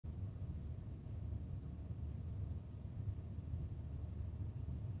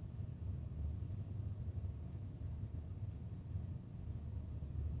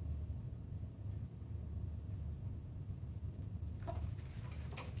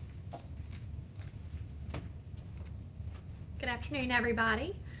Good afternoon,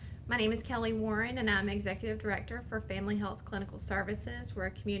 everybody. My name is Kelly Warren, and I'm Executive Director for Family Health Clinical Services. We're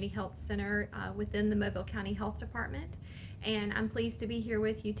a community health center within the Mobile County Health Department, and I'm pleased to be here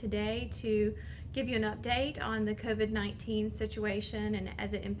with you today to give you an update on the COVID-19 situation and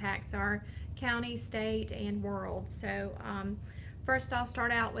as it impacts our county, state, and world. First, I'll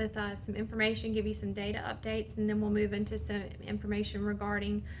start out with some information, give you some data updates, and then we'll move into some information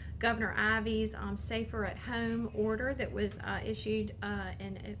regarding Governor Ivey's Safer at Home order that was issued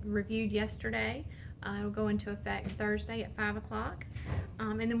and reviewed yesterday. It'll go into effect Thursday at 5 o'clock.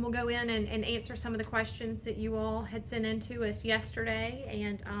 And then we'll go in and answer some of the questions that you all had sent in to us yesterday,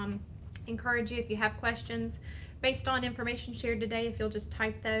 and encourage you, if you have questions based on information shared today, if you'll just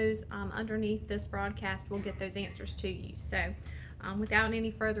type those underneath this broadcast, we'll get those answers to you. Without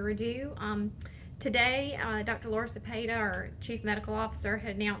any further ado, today Dr. Laura Cepeda, our Chief Medical Officer,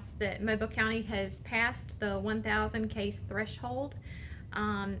 had announced that Mobile County has passed the 1,000 case threshold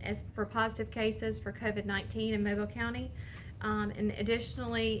as for positive cases for COVID-19 in Mobile County. And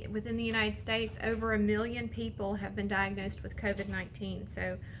additionally, within the United States, over 1 million people have been diagnosed with COVID-19.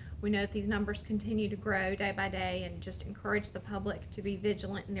 So we know that these numbers continue to grow day by day, and just encourage the public to be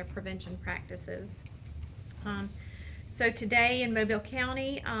vigilant in their prevention practices. So today in Mobile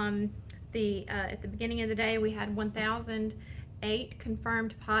County, at the beginning of the day, we had 1,008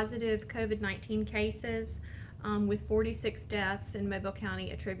 confirmed positive COVID-19 cases, with 46 deaths in Mobile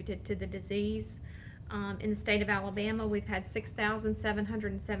County attributed to the disease. In the state of Alabama, we've had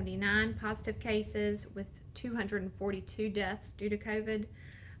 6,779 positive cases with 242 deaths due to COVID.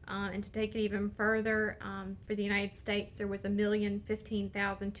 And to take it even further, for the United States, there was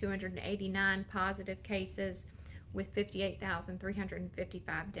 1,015,289 positive cases with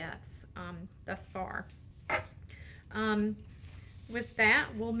 58,355 deaths thus far. With that,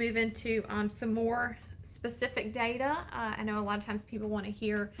 we'll move into some more specific data. I know a lot of times people want to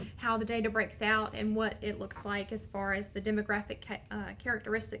hear how the data breaks out and what it looks like as far as the demographic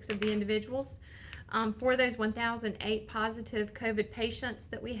characteristics of the individuals. For those 1,008 positive COVID patients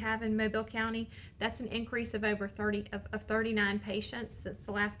that we have in Mobile County, that's an increase of over 39 patients since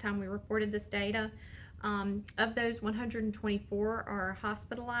the last time we reported this data. Of those, 124 are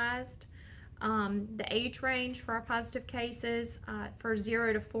hospitalized. The age range for our positive cases, for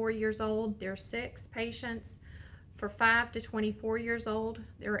 0 to 4 years old, there are 6 patients. For 5 to 24 years old,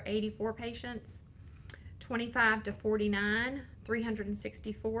 there are 84 patients. 25 to 49,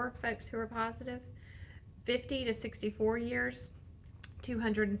 364 folks who are positive. 50 to 64 years,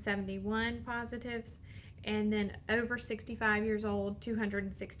 271 positives. And then over 65 years old,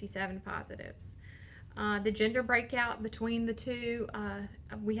 267 positives. The gender breakout between the two,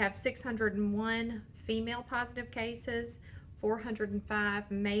 we have 601 female positive cases,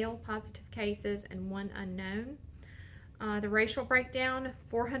 405 male positive cases, and 1 unknown. The racial breakdown,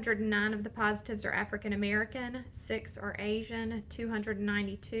 409 of the positives are African American, 6 are Asian,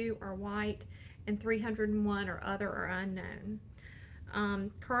 292 are white, and 301 are other or unknown.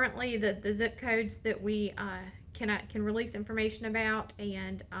 Currently, the zip codes that we can release information about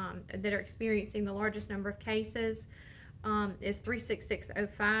and that are experiencing the largest number of cases is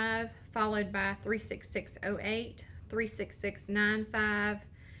 36605, followed by 36608, 36695,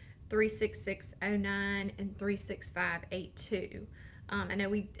 36609, and 36582. I know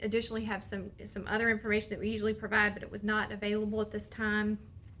we additionally have some other information that we usually provide, but it was not available at this time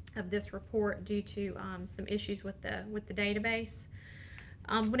of this report due to some issues with the database.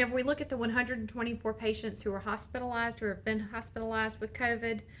 Whenever we look at the 124 patients who are hospitalized or have been hospitalized with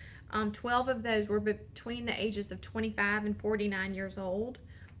COVID, 12 of those were between the ages of 25 and 49 years old,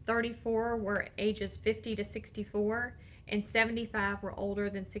 34 were ages 50 to 64, and 75 were older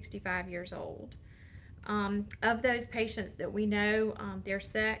than 65 years old. Of those patients that we know their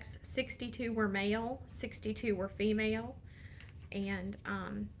sex, 62 were male, 62 were female, and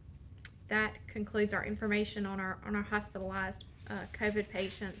that concludes our information on our hospitalized COVID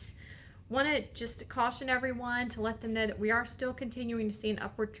patients. Want to just caution everyone to let them know that we are still continuing to see an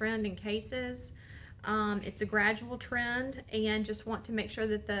upward trend in cases. It's a gradual trend, and just want to make sure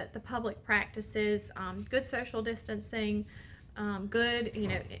that the public practices good social distancing, good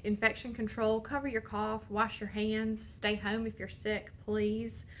infection control, cover your cough, wash your hands, stay home if you're sick,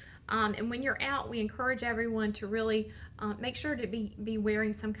 please. And when you're out, we encourage everyone to really make sure to be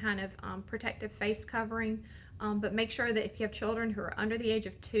wearing some kind of protective face covering. But make sure that if you have children who are under the age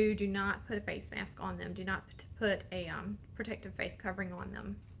of 2, do not put a face mask on them. Do not put a protective face covering on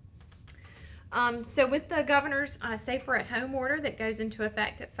them. So with the governor's Safer at Home order that goes into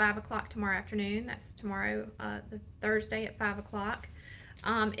effect at 5 o'clock tomorrow afternoon, that's tomorrow, the Thursday at 5 o'clock,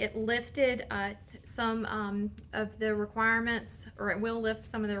 It lifted some of the requirements, or it will lift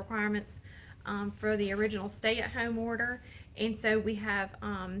some of the requirements for the original stay-at-home order. And so we have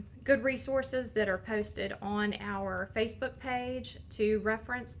good resources that are posted on our Facebook page to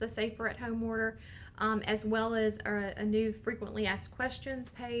reference the Safer at Home order, as well as a new frequently asked questions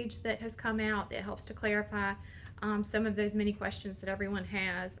page that has come out that helps to clarify some of those many questions that everyone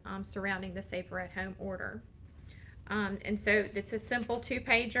has surrounding the Safer at Home order. And so it's a simple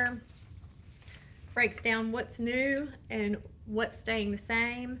two-pager, breaks down what's new and what's staying the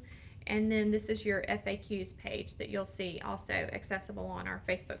same. And then this is your FAQs page that you'll see also accessible on our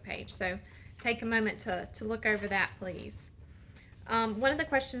Facebook page. So take a moment to look over that, please. One of the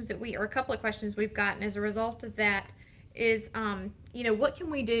questions that or a couple of questions we've gotten as a result of that is, what can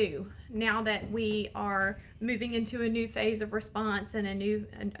we do now that we are moving into a new phase of response and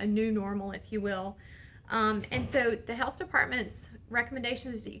a new normal, if you will? And so the health department's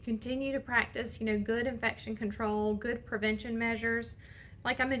recommendation is that you continue to practice, good infection control, good prevention measures.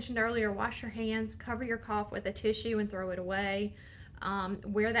 Like I mentioned earlier, wash your hands, cover your cough with a tissue and throw it away.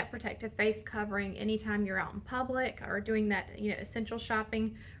 Wear that protective face covering anytime you're out in public or doing that, essential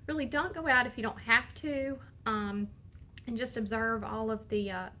shopping. Really don't go out if you don't have to, and just observe all of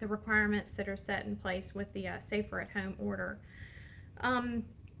the requirements that are set in place with the Safer at Home order.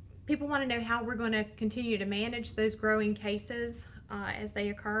 People want to know how we're going to continue to manage those growing cases as they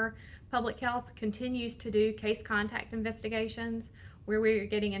occur. Public Health continues to do case contact investigations where we're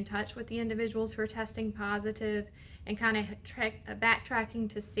getting in touch with the individuals who are testing positive and kind of backtracking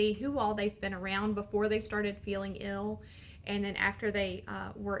to see who all they've been around before they started feeling ill, and then after they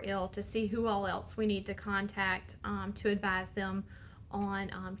were ill, to see who all else we need to contact to advise them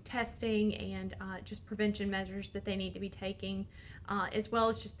on testing and just prevention measures that they need to be taking, as well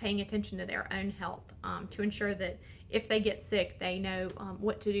as just paying attention to their own health to ensure that if they get sick, they know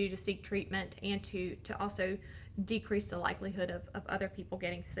what to do to seek treatment and to also decrease the likelihood of other people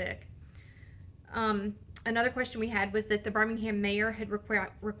getting sick. Another question we had was that the Birmingham mayor had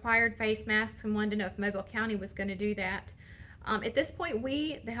required face masks and wanted to know if Mobile County was going to do that. At this point,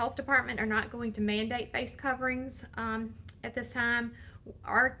 the health department, are not going to mandate face coverings at this time.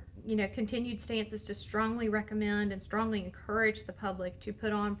 Our continued stance is to strongly recommend and strongly encourage the public to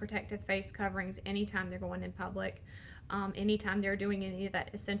put on protective face coverings anytime they're going in public, anytime they're doing any of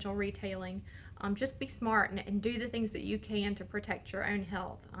that essential retailing. Just be smart and do the things that you can to protect your own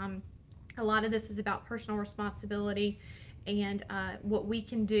health. A lot of this is about personal responsibility and what we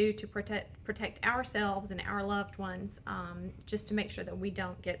can do to protect ourselves and our loved ones, just to make sure that we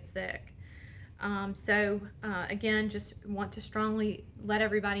don't get sick. Again, just want to strongly let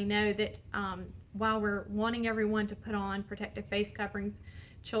everybody know that while we're wanting everyone to put on protective face coverings,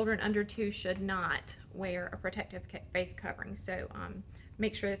 children under 2 should not wear a protective face covering. So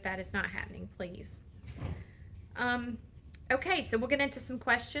make sure that is not happening, please. Okay, so we'll get into some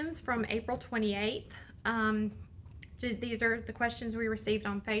questions from April 28th. These are the questions we received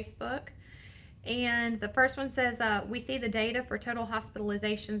on Facebook. And the first one says, we see the data for total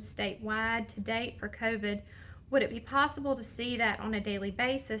hospitalizations statewide to date for COVID. Would it be possible to see that on a daily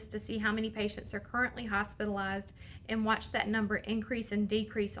basis to see how many patients are currently hospitalized and watch that number increase and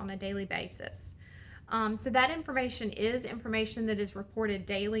decrease on a daily basis? So that information is information that is reported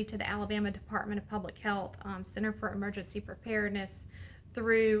daily to the Alabama Department of Public Health Center for Emergency Preparedness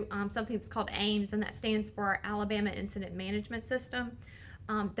through something that's called AIMS, and that stands for our Alabama Incident Management System.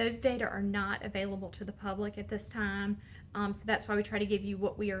 Those data are not available to the public at this time, so that's why we try to give you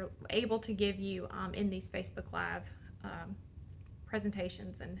what we are able to give you in these Facebook Live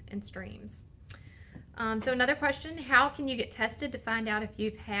presentations and streams. So another question, how can you get tested to find out if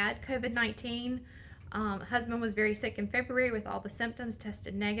you've had COVID-19? Husband was very sick in February with all the symptoms,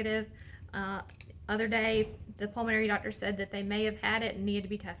 tested negative. Other day, the pulmonary doctor said that they may have had it and needed to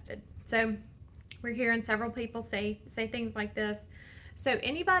be tested. So we're hearing several people say things like this. So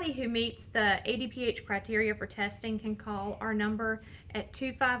anybody who meets the ADPH criteria for testing can call our number at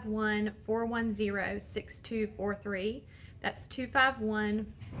 251-410-6243. That's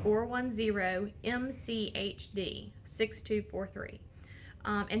 251-410-MCHD 6243.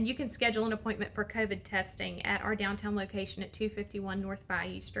 And you can schedule an appointment for COVID testing at our downtown location at 251 North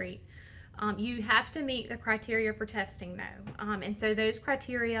Bayou Street. You have to meet the criteria for testing though. And so those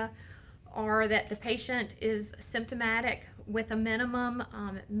criteria are that the patient is symptomatic with a minimum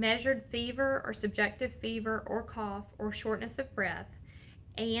measured fever or subjective fever or cough or shortness of breath,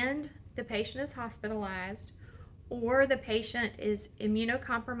 and the patient is hospitalized, or the patient is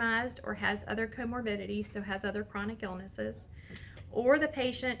immunocompromised or has other comorbidities, so has other chronic illnesses, or the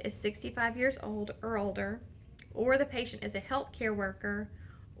patient is 65 years old or older, or the patient is a healthcare worker,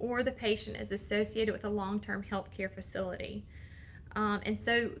 or the patient is associated with a long-term healthcare facility. And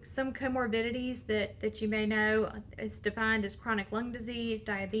so some comorbidities that you may know is defined as chronic lung disease,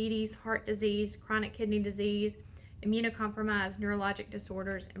 diabetes, heart disease, chronic kidney disease, immunocompromised, neurologic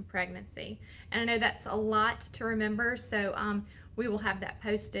disorders, and pregnancy. And I know that's a lot to remember, so we will have that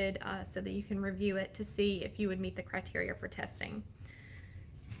posted so that you can review it to see if you would meet the criteria for testing.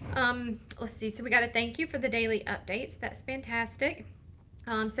 Let's see, so we got a thank you for the daily updates. That's fantastic.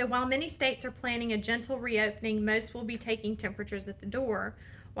 So while many states are planning a gentle reopening, most will be taking temperatures at the door.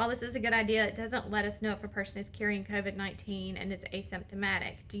 While this is a good idea, it doesn't let us know if a person is carrying COVID-19 and is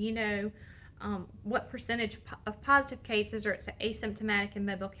asymptomatic. Do you know what percentage of positive cases are asymptomatic in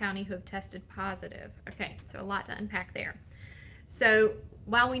Mobile County who have tested positive? Okay, so a lot to unpack there. So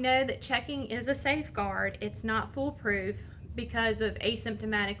while we know that checking is a safeguard, it's not foolproof because of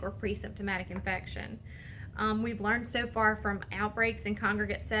asymptomatic or pre-symptomatic infection. We've learned so far from outbreaks in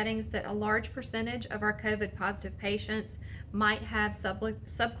congregate settings that a large percentage of our COVID positive patients might have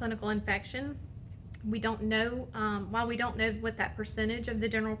subclinical infection. We don't know, while we don't know what that percentage of the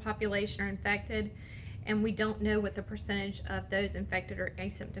general population are infected, and we don't know what the percentage of those infected are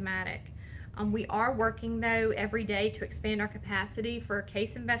asymptomatic. We are working though every day to expand our capacity for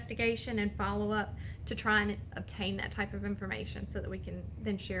case investigation and follow-up to try and obtain that type of information so that we can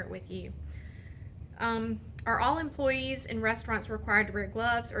then share it with you. Are all employees in restaurants required to wear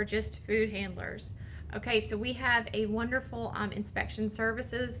gloves or just food handlers? Okay, so we have a wonderful inspection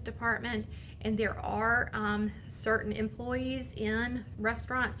services department, and there are certain employees in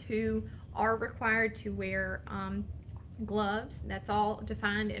restaurants who are required to wear gloves. That's all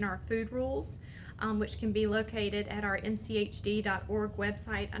defined in our food rules, which can be located at our mchd.org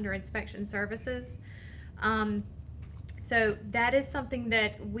website under inspection services. So that is something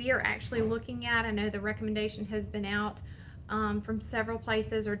that we are actually looking at. I know the recommendation has been out from several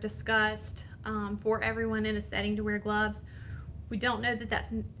places or discussed for everyone in a setting to wear gloves. We don't know that that's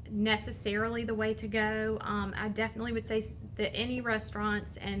necessarily the way to go. I definitely would say that any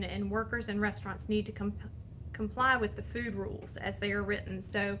restaurants and workers in restaurants need to comply with the food rules as they are written.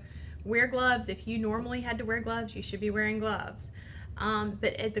 So wear gloves. If you normally had to wear gloves, you should be wearing gloves.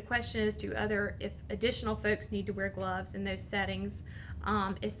 But the question is if additional folks need to wear gloves in those settings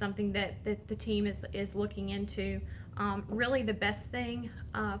is something that the team is looking into. Really the best thing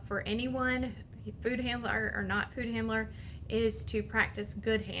for anyone, food handler or not food handler, is to practice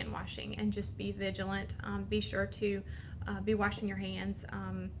good hand washing and just be vigilant. Be sure to be washing your hands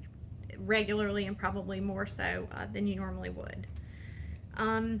regularly and probably more so than you normally would.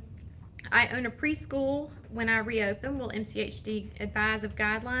 I own a preschool. When I reopen, will MCHD advise of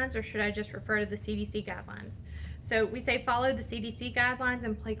guidelines, or should I just refer to the CDC guidelines? So we say follow the CDC guidelines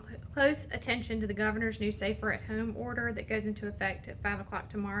and pay close attention to the governor's new Safer at Home order that goes into effect at 5 o'clock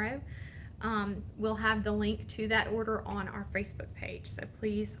tomorrow. We'll have the link to that order on our Facebook page, so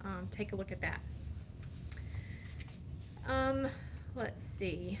please take a look at that. Let's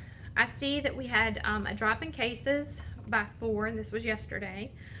see. I see that we had a drop in cases by 4, and this was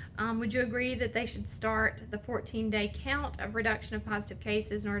yesterday. Would you agree that they should start the 14-day count of reduction of positive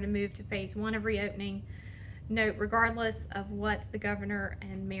cases in order to move to phase 1 of reopening? Note, regardless of what the governor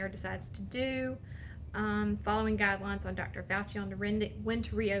and mayor decides to do, following guidelines on Dr. Fauci on when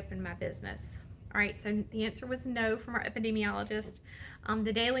to reopen my business. All right, so the answer was no from our epidemiologist.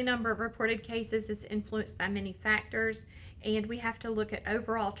 The daily number of reported cases is influenced by many factors, and we have to look at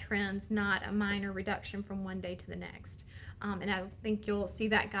overall trends, not a minor reduction from one day to the next. And I think you'll see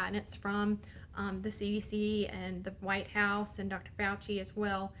that guidance from the CDC and the White House and Dr. Fauci as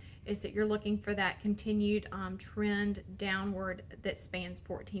well, is that you're looking for that continued trend downward that spans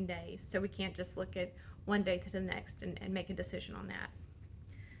 14 days. So we can't just look at one day to the next and make a decision on that.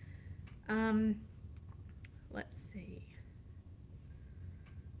 Let's see.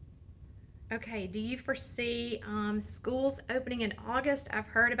 Okay, do you foresee schools opening in August? I've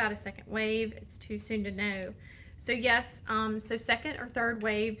heard about a second wave. It's too soon to know. So yes, so second or third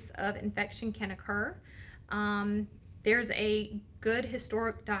waves of infection can occur. There's a good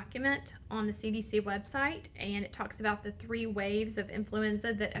historic document on the CDC website, and it talks about the 3 waves of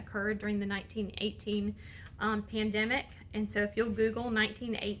influenza that occurred during the 1918 pandemic. And so if you'll Google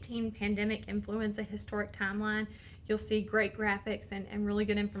 1918 pandemic influenza historic timeline, you'll see great graphics and really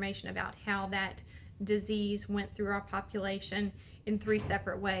good information about how that disease went through our population in 3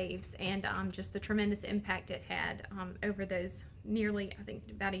 separate waves, and just the tremendous impact it had over those nearly, I think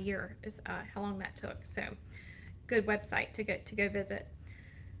about a year is how long that took. So good website to go visit.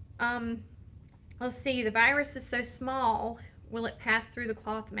 Let's see, the virus is so small, will it pass through the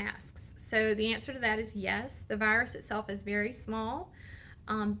cloth masks? So the answer to that is yes. The virus itself is very small,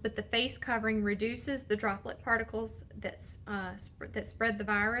 but the face covering reduces the droplet particles that spread the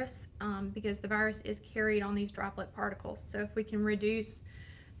virus, because the virus is carried on these droplet particles. So if we can reduce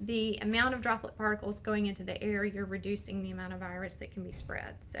the amount of droplet particles going into the air, you're reducing the amount of virus that can be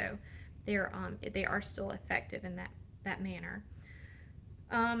spread. So they are still effective in that manner.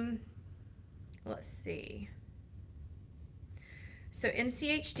 Let's see. So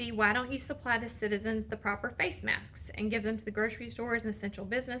MCHD, why don't you supply the citizens the proper face masks and give them to the grocery stores and essential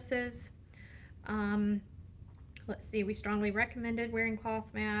businesses? Let's see, we strongly recommended wearing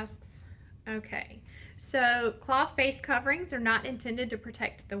cloth masks. Okay, so cloth face coverings are not intended to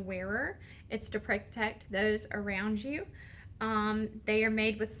protect the wearer. It's to protect those around you. They are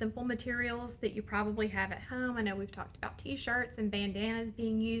made with simple materials that you probably have at home. I know we've talked about t-shirts and bandanas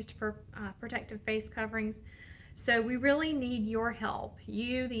being used for protective face coverings. So we really need your help,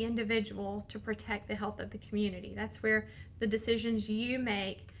 you, the individual, to protect the health of the community. That's where the decisions you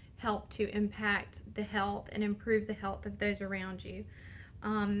make help to impact the health and improve the health of those around you.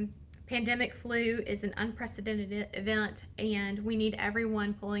 Pandemic flu is an unprecedented event, and we need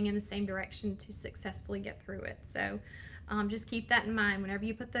everyone pulling in the same direction to successfully get through it. So just keep that in mind. Whenever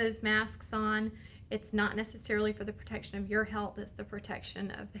you put those masks on, it's not necessarily for the protection of your health, it's the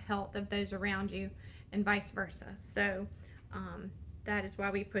protection of the health of those around you, and vice versa. So that is why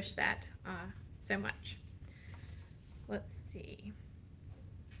we push that so much. Let's see.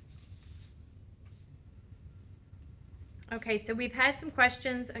 Okay, so we've had some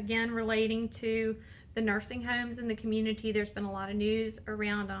questions again relating to the nursing homes in the community. There's been a lot of news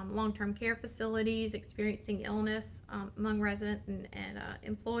around long-term care facilities experiencing illness among residents and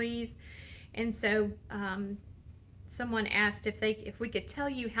employees. And so someone asked if we could tell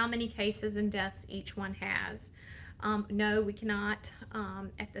you how many cases and deaths each one has. No, we cannot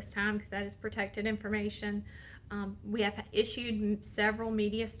at this time, because that is protected information. We have issued several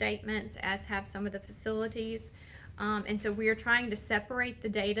media statements, as have some of the facilities. And so we are trying to separate the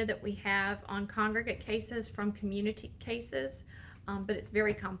data that we have on congregate cases from community cases, but it's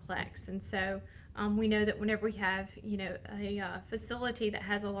very complex. And so we know that whenever we have, a facility that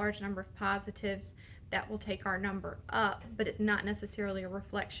has a large number of positives, that will take our number up, but it's not necessarily a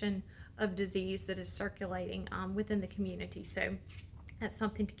reflection of disease that is circulating within the community. So that's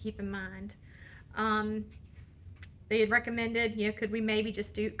something to keep in mind. They had recommended, could we maybe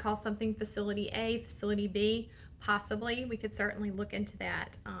just call something facility A, facility B? Possibly. We could certainly look into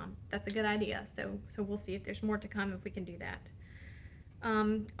that. That's a good idea. So we'll see if there's more to come if we can do that.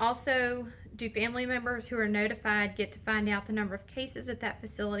 Also, do family members who are notified get to find out the number of cases at that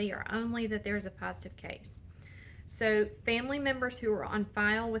facility, or only that there's a positive case? So family members who are on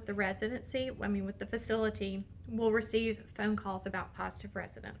file with the residency, with the facility, will receive phone calls about positive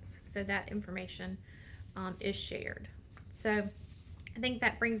residents. So that information is shared. So I think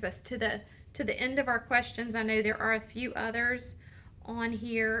that brings us to the end of our questions. I know there are a few others on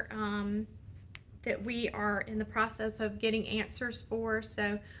here that we are in the process of getting answers for.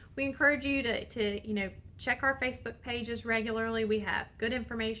 So we encourage you to check our Facebook pages regularly. We have good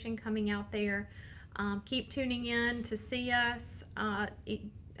information coming out there. Keep tuning in to see us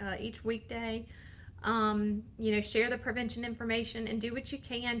each weekday. Share the prevention information and do what you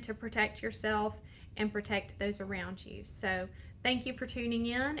can to protect yourself and protect those around you. So thank you for tuning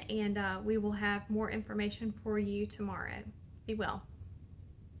in, and we will have more information for you tomorrow. Be well.